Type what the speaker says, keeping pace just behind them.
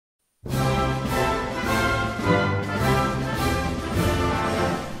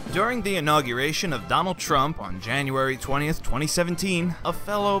During the inauguration of Donald Trump on January 20th, 2017, a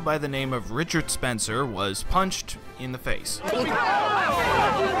fellow by the name of Richard Spencer was punched in the face.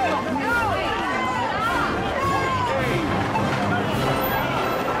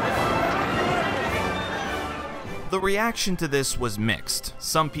 The reaction to this was mixed.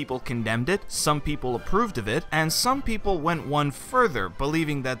 Some people condemned it, some people approved of it, and some people went one further,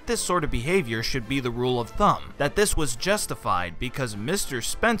 believing that this sort of behavior should be the rule of thumb, that this was justified because Mr.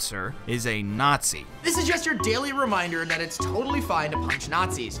 Spencer is a Nazi. This is just your daily reminder that it's totally fine to punch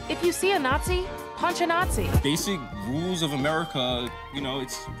Nazis. If you see a Nazi, punch a Nazi. Basic rules of America, you know,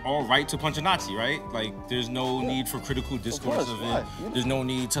 it's all right to punch a Nazi, right? Like, there's no need for critical discourse of it. There's no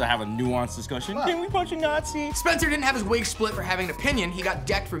need to have a nuanced discussion. Can we punch a Nazi? Spencer didn't have his wig split for having an opinion. He got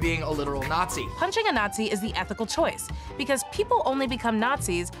decked for being a literal Nazi. Punching a Nazi is the ethical choice, because people only become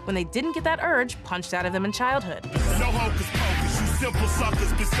Nazis when they didn't get that urge punched out of them in childhood. No hocus pocus, you simple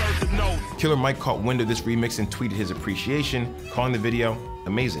suckers been served a note. Killer Mike caught wind of this remix and tweeted his appreciation, calling the video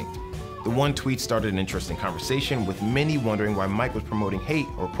amazing. The one tweet started an interesting conversation, with many wondering why Mike was promoting hate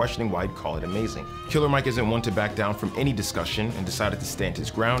or questioning why he'd call it amazing. Killer Mike isn't one to back down from any discussion and decided to stand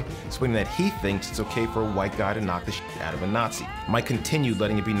his ground, explaining that he thinks it's okay for a white guy to knock the shit out of a Nazi. Mike continued,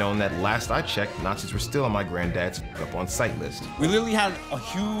 letting it be known that last I checked, Nazis were still on my granddad's up on sight list. We literally had a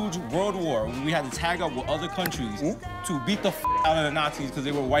huge world war. We had to tag up with other countries to beat the out of the Nazis because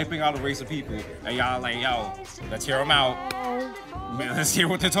they were wiping out a race of people. And y'all like, yo, let's hear them out. Man, let's hear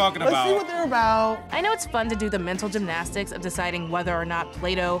what they're talking about. Let's see what they're about. I know it's fun to do the mental gymnastics of deciding whether or not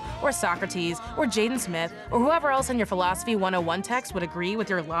Plato or Socrates or Jaden Smith or whoever else in your Philosophy 101 text would agree with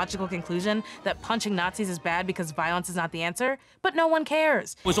your logical conclusion that punching Nazis is bad because violence is not the answer, but no one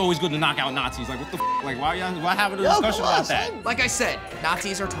cares. It's always good to knock out Nazis. Like, what the f? Like, why having a discussion about that? Like I said,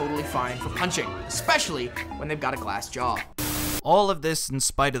 Nazis are totally fine for punching, especially when they've got a glass jaw. All of this in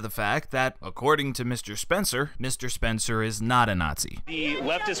spite of the fact that, according to Mr. Spencer is not a Nazi. The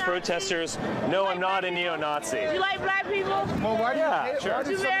leftist protesters, no, I'm not a neo-Nazi. You like black people? Well, why do you Yeah, sure. why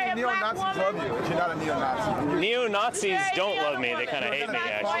do some neo-Nazis love you if you're not a neo-Nazi? Neo-Nazis don't love me, they kind of hate me,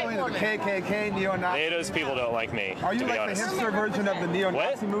 actually. Following the KKK, neo-Nazi. Those people don't like me, Are you to be like honest. the hipster version of the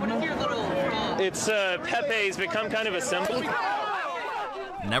neo-Nazi movement? It's, Pepe's become kind of a symbol.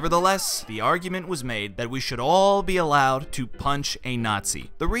 Nevertheless, the argument was made that we should all be allowed to punch a Nazi.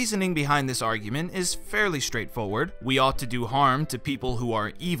 The reasoning behind this argument is fairly straightforward. We ought to do harm to people who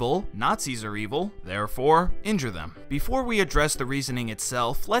are evil. Nazis are evil, therefore injure them. Before we address the reasoning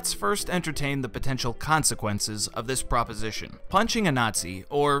itself, let's first entertain the potential consequences of this proposition. Punching a Nazi,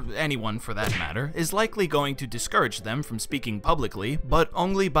 or anyone for that matter, is likely going to discourage them from speaking publicly, but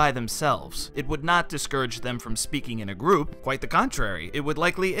only by themselves. It would not discourage them from speaking in a group. Quite the contrary, it would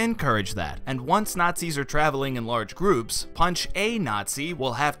likely encourage that. And once Nazis are traveling in large groups, punch a Nazi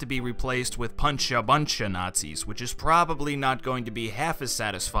will have to be replaced with punch a bunch of Nazis, which is probably not going to be half as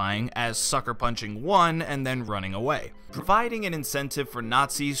satisfying as sucker punching one and then running away. Providing an incentive for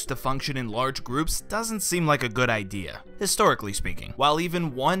Nazis to function in large groups doesn't seem like a good idea, historically speaking. While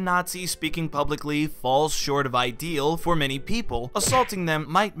even one Nazi speaking publicly falls short of ideal for many people, assaulting them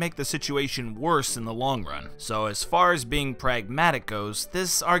might make the situation worse in the long run. So as far as being pragmatic goes,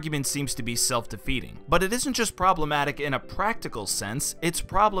 this argument seems to be self-defeating. But it isn't just problematic in a practical sense, it's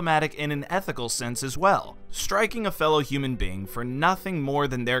problematic in an ethical sense as well. Striking a fellow human being for nothing more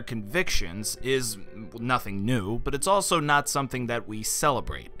than their convictions is nothing new, but it's also not something that we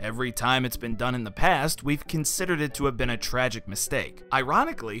celebrate. Every time it's been done in the past, we've considered it to have been a tragic mistake.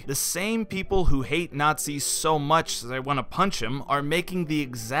 Ironically, the same people who hate Nazis so much that they want to punch them are making the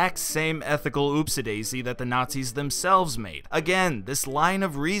exact same ethical oopsie-daisy that the Nazis themselves made. Again, this line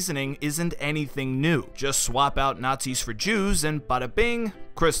of reasoning isn't anything new. Just swap out Nazis for Jews and bada bing,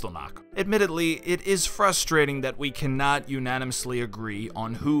 Kristallnacht. Admittedly, it is frustrating that we cannot unanimously agree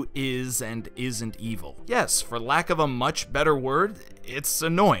on who is and isn't evil. Yes, for lack of a much better word, it's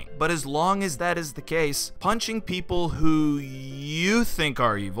annoying. But as long as that is the case, punching people who you think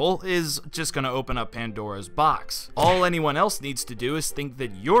are evil is just gonna open up Pandora's box. All anyone else needs to do is think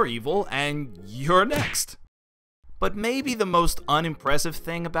that you're evil and you're next. But maybe the most unimpressive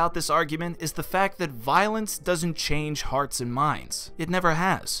thing about this argument is the fact that violence doesn't change hearts and minds. It never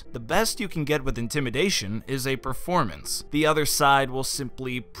has. The best you can get with intimidation is a performance. The other side will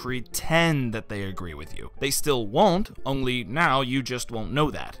simply pretend that they agree with you. They still won't, only now you just won't know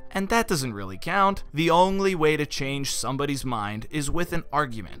that. And that doesn't really count. The only way to change somebody's mind is with an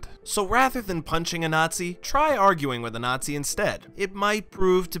argument. So rather than punching a Nazi, try arguing with a Nazi instead. It might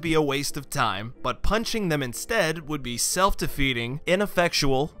prove to be a waste of time, but punching them instead would be self-defeating,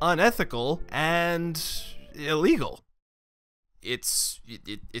 ineffectual, unethical, and illegal. it's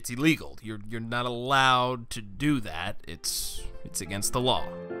illegal. You're not allowed to do that. It's against the law.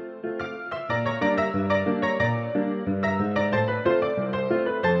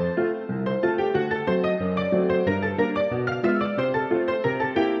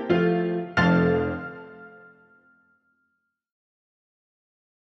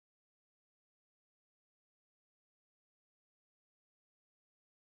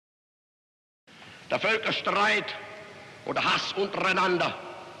 Der Völkerstreit oder Hass untereinander,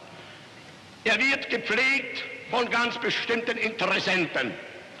 er wird gepflegt von ganz bestimmten Interessenten.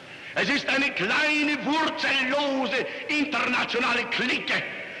 Es ist eine kleine, wurzellose, internationale Clique,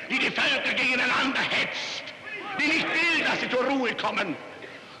 die die Völker gegeneinander hetzt, die nicht will, dass sie zur Ruhe kommen.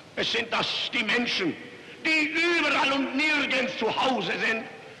 Es sind das die Menschen, die überall und nirgends zu Hause sind,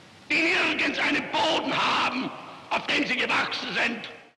 die nirgends einen Boden haben, auf dem sie gewachsen sind.